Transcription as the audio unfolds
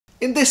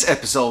In this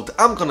episode,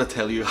 I'm gonna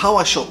tell you how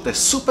I shot the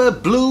super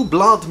blue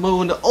blood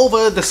moon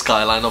over the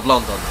skyline of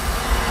London.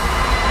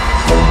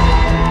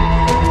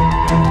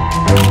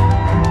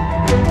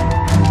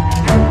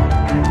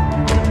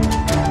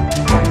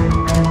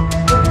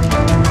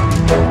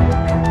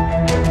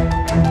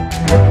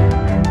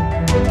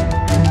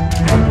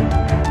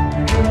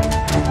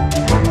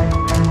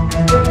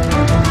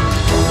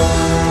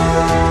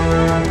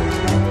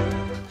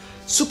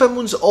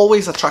 Supermoons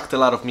always attract a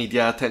lot of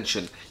media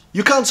attention.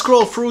 You can't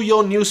scroll through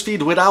your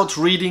newsfeed without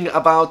reading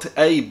about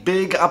a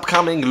big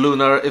upcoming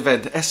lunar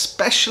event,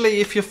 especially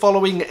if you're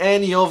following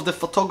any of the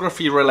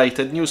photography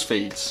related news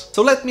feeds.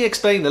 So let me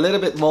explain a little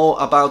bit more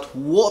about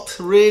what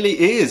really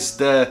is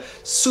the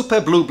super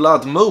blue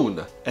blood moon.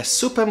 A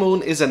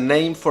supermoon is a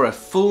name for a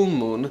full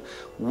moon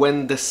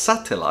when the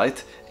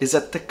satellite is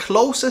at the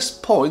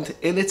closest point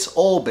in its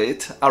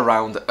orbit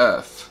around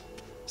Earth.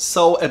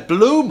 So a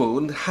blue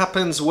moon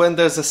happens when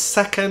there's a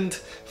second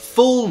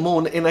full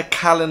moon in a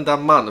calendar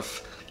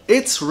month.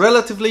 It's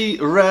relatively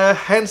rare,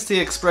 hence the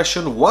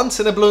expression once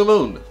in a blue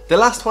moon. The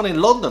last one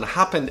in London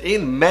happened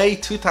in May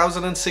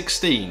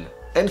 2016.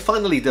 And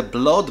finally, the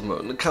blood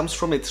moon comes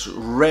from its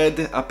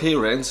red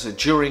appearance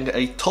during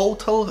a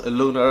total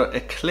lunar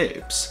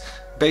eclipse,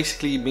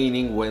 basically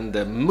meaning when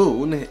the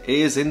moon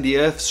is in the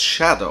Earth's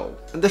shadow.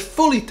 And the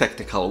fully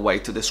technical way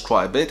to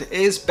describe it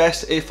is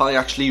best if I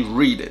actually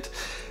read it.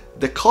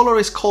 The color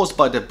is caused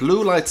by the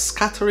blue light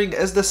scattering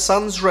as the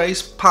sun's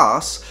rays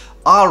pass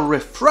are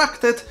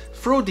refracted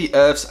through the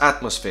Earth's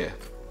atmosphere.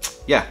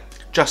 Yeah,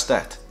 just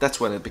that. That's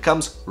when it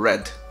becomes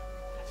red.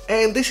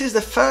 And this is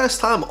the first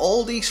time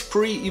all these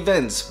three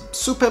events,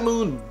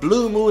 supermoon,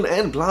 blue moon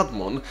and blood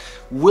moon,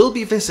 will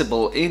be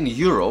visible in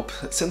Europe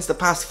since the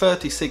past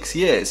 36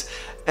 years.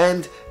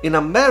 And in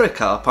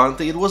America,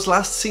 apparently, it was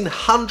last seen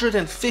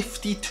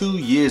 152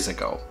 years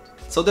ago.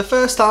 So the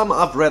first time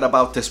I've read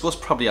about this was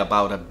probably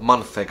about a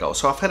month ago,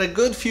 so I've had a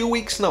good few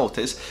weeks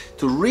notice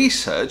to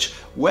research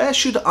where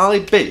should I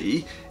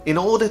be in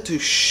order to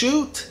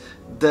shoot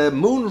the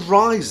moon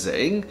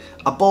rising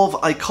above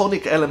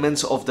iconic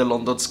elements of the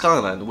London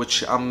skyline,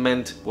 which I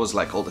meant was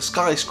like all the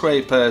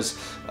skyscrapers,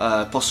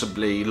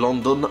 possibly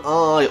London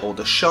Eye or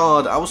the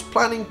Shard. I was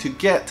planning to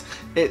get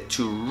it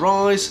to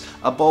rise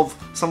above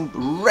some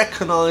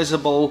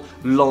recognizable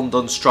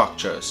London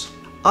structures.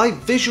 I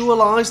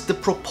visualized the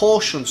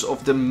proportions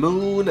of the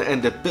moon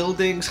and the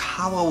buildings,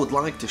 how I would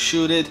like to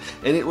shoot it,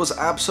 and it was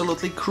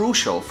absolutely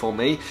crucial for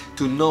me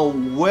to know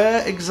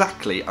where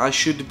exactly I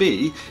should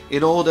be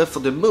in order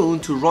for the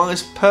moon to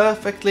rise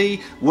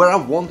perfectly where I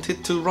want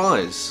it to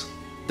rise.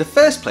 The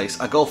first place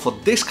I go for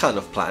this kind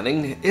of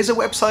planning is a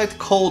website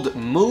called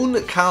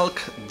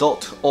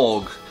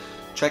mooncalc.org.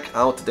 Check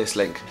out this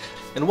link.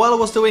 And while I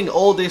was doing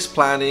all this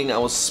planning, I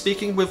was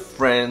speaking with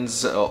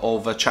friends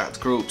over chat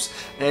groups,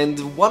 and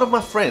one of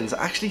my friends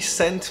actually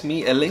sent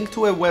me a link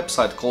to a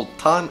website called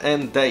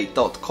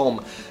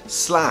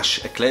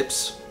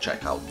timeanddate.com/eclipse.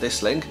 Check out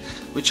this link,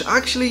 which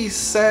actually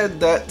said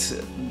that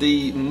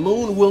the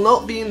moon will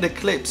not be in the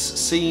eclipse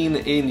seen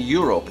in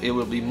Europe. It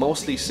will be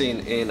mostly seen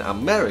in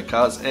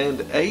Americas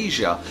and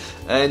Asia,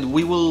 and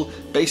we will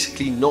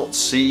basically not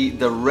see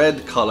the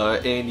red color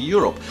in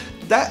Europe.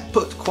 That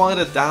put quite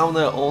a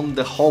downer on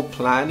the whole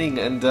planning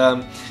and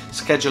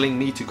scheduling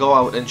me to go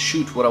out and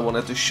shoot what I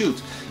wanted to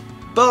shoot.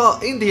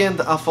 But in the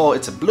end I thought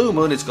it's a blue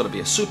moon, it's gonna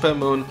be a super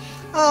moon,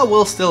 I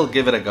will still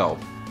give it a go.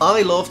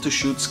 I love to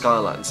shoot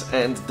skylines,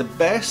 and the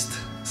best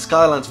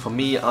skylines for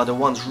me are the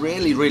ones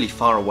really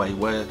far away,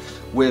 where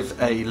with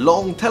a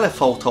long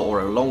telephoto or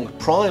a long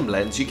prime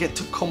lens you get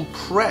to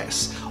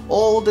compress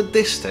all the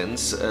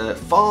distance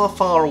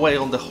far away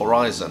on the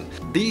horizon.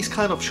 These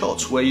kind of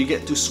shots where you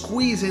get to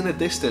squeeze in a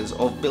distance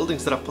of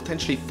buildings that are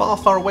potentially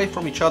far away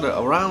from each other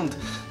around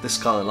the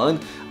skyline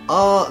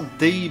are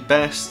the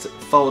best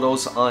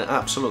photos I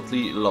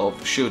absolutely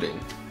love shooting.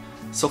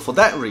 So for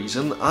that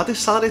reason I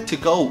decided to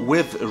go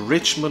with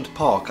Richmond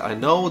Park. I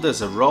know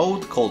there's a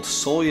road called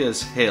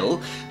Sawyer's Hill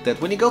that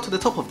when you go to the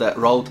top of that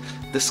road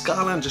the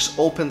skyline just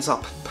opens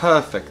up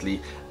perfectly,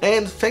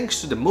 and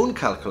thanks to the moon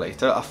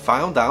calculator I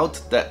found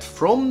out that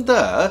from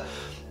there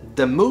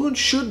the moon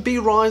should be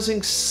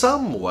rising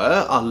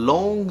somewhere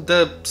along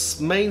the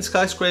main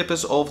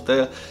skyscrapers of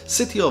the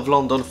City of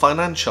London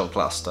financial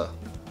cluster.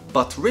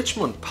 But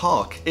Richmond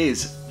Park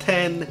is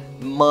 10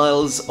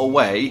 miles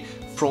away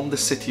from the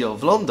City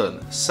of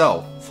London,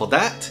 so for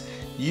that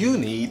you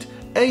need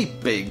a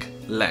big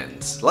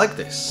lens like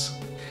this.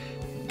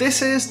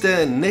 This is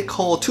the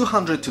Nikon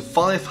 200 to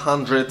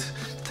 500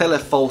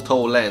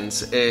 telephoto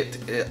lens. It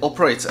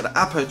operates at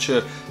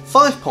aperture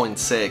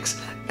 5.6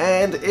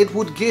 and it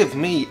would give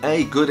me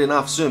a good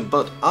enough zoom,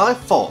 but I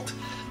thought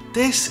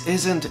this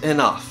isn't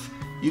enough.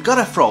 You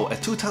gotta throw a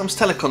 2x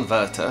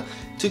teleconverter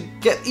to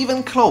get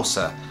even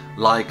closer,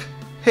 like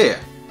here.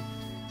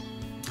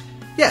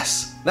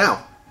 Yes,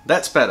 now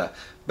that's better.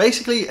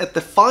 Basically at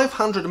the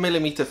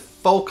 500mm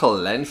focal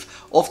length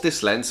of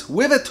this lens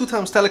with a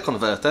 2x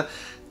teleconverter,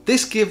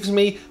 this gives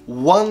me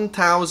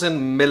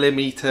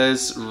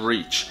 1000mm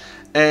reach.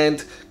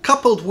 And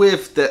coupled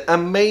with the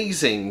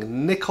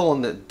amazing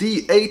Nikon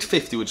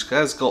D850, which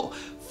has got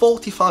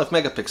 45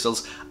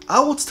 megapixels, I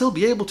would still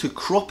be able to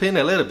crop in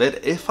a little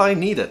bit if I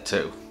needed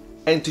to.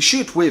 And to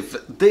shoot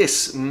with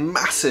this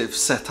massive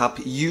setup,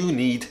 you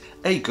need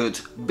a good,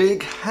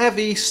 big,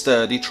 heavy,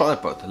 sturdy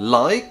tripod,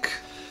 like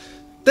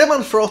the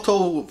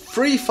Manfrotto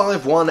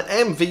 351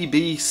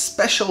 MVB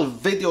special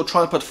video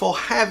tripod for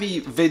heavy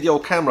video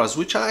cameras,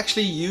 which I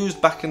actually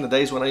used back in the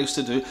days when I used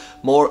to do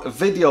more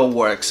video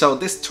work. So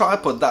this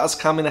tripod does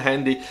come in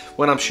handy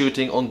when I'm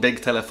shooting on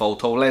big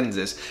telephoto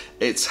lenses.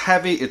 It's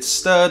heavy, it's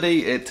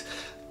sturdy, it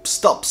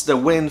stops the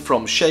wind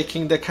from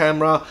shaking the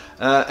camera,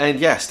 and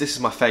yes, this is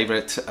my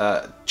favorite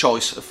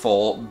choice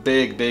for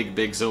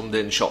big zoomed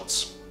in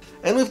shots.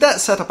 And with that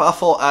setup, I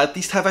thought I'd at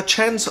least have a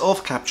chance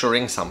of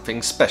capturing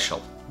something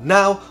special.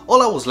 Now,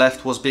 all I was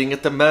left was being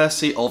at the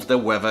mercy of the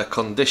weather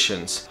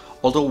conditions.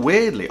 Although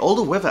weirdly, all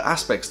the weather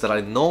aspects that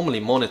I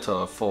normally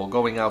monitor for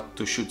going out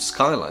to shoot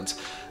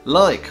skylines,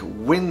 like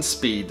wind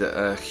speed,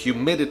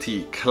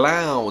 humidity,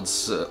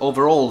 clouds,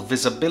 overall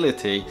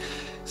visibility,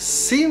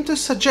 seem to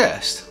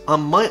suggest I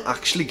might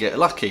actually get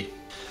lucky.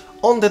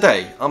 On the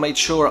day, I made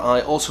sure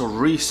I also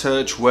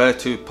research where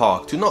to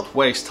park, to not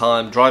waste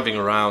time driving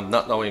around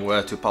not knowing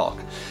where to park.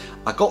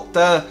 I got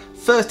there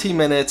 30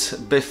 minutes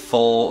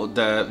before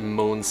the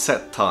moon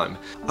set time.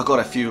 I got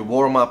a few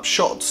warm-up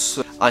shots.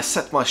 I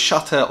set my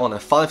shutter on a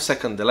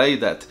 5-second delay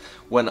that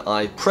when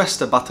I press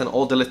the button,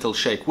 all the little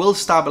shake will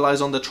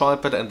stabilize on the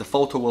tripod and the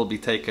photo will be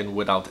taken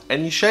without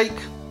any shake.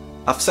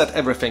 I've set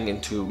everything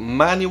into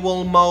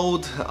manual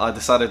mode. I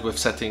decided with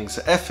settings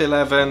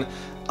f11,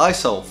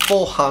 ISO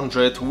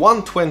 400,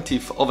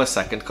 1/20th of a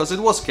second because it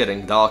was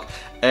getting dark,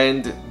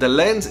 and the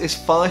lens is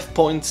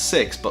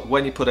 5.6, but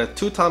when you put a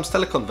 2x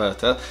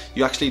teleconverter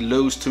you actually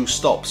lose 2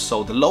 stops,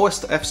 so the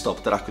lowest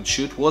f-stop that I could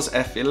shoot was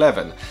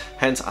f11.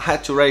 Hence I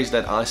had to raise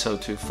that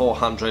ISO to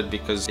 400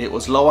 because it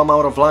was low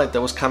amount of light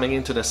that was coming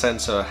into the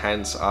sensor.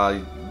 Hence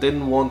I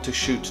didn't want to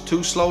shoot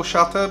too slow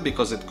shutter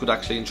because it could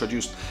actually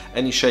introduce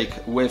any shake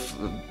with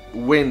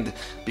wind,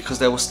 because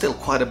there was still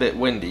quite a bit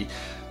windy.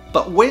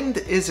 But wind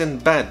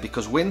isn't bad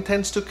because wind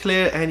tends to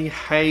clear any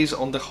haze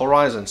on the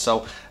horizon,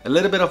 so a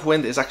little bit of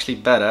wind is actually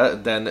better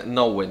than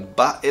no wind,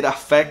 but it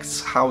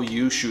affects how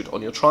you shoot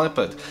on your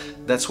tripod.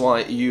 That's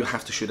why you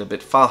have to shoot a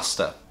bit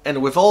faster.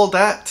 And with all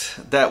that,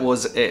 that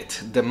was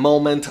it. The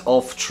moment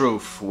of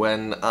truth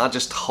when I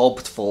just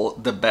hoped for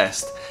the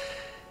best,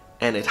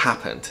 and it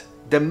happened.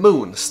 The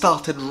moon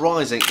started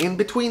rising in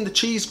between the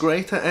cheese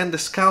grater and the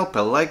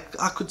scalpel, like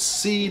I could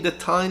see the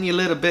tiny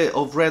little bit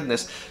of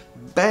redness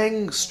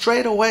bang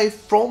straight away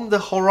from the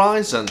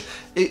horizon.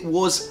 It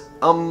was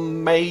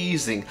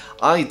amazing.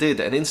 I did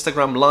an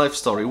Instagram live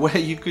story where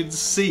you could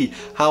see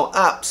how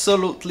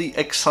absolutely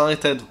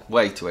excited,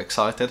 way too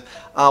excited,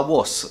 I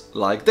was,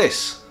 like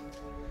this.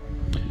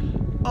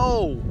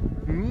 Oh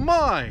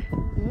my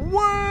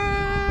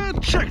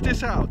word! Check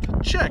this out!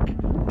 Check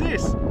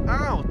this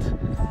out!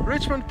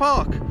 Richmond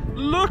Park,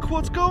 look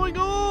what's going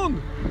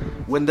on!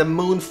 When the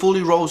moon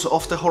fully rose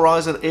off the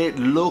horizon, it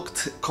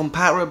looked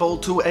comparable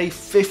to a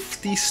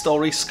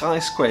 50-story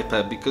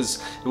skyscraper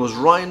because it was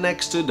right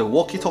next to the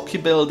walkie-talkie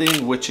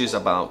building, which is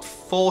about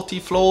 40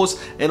 floors,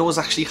 and it was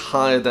actually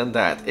higher than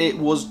that. It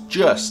was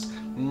just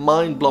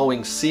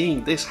mind-blowing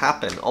seeing this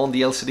happen on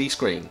the LCD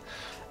screen.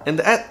 And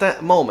at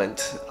that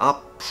moment, I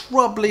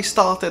probably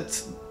started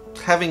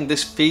having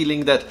this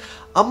feeling that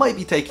I might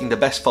be taking the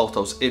best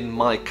photos in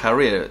my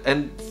career,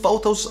 and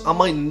photos I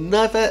might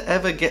never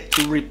ever get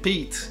to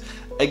repeat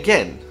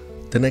again.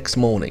 The next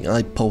morning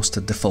I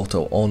posted the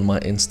photo on my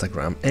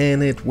Instagram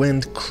and it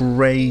went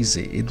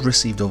crazy. It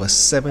received over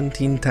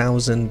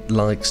 17,000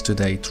 likes to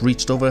date,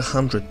 reached over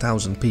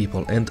 100,000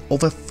 people and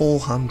over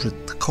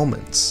 400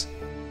 comments.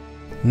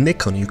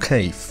 Nikon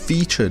UK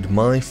featured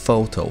my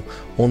photo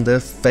on their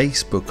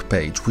Facebook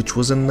page, which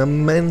was an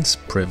immense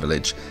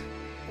privilege.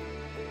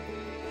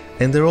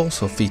 And they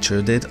also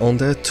featured it on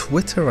their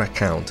Twitter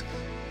account.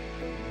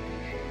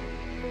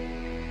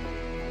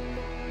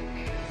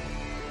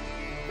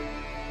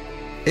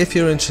 If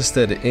you're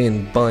interested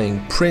in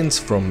buying prints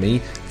from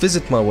me,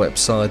 visit my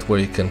website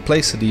where you can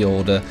place the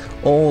order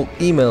or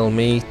email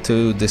me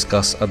to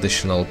discuss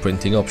additional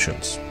printing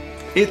options.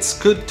 It's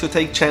good to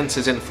take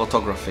chances in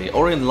photography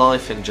or in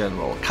life in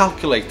general,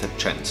 calculated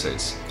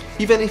chances.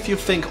 Even if you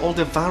think all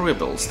the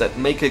variables that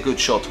make a good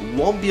shot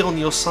won't be on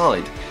your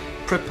side,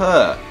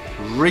 prepare,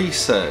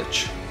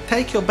 research,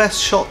 take your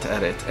best shot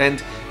at it,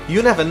 and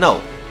you never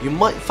know, you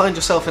might find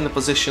yourself in a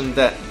position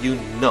that you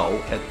know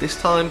at this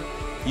time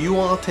you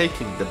are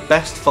taking the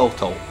best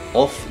photo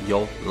of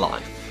your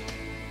life.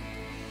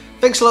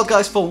 Thanks a lot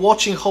guys for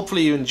watching,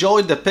 hopefully you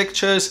enjoyed the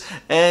pictures,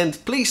 and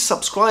please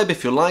subscribe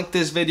if you like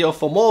this video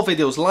for more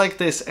videos like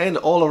this and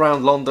all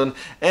around London,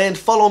 and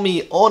follow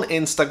me on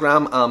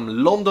Instagram.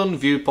 I'm London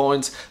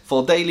Viewpoints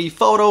for daily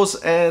photos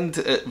and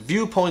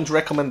viewpoint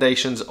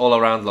recommendations all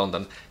around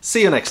London.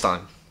 See you next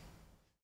time.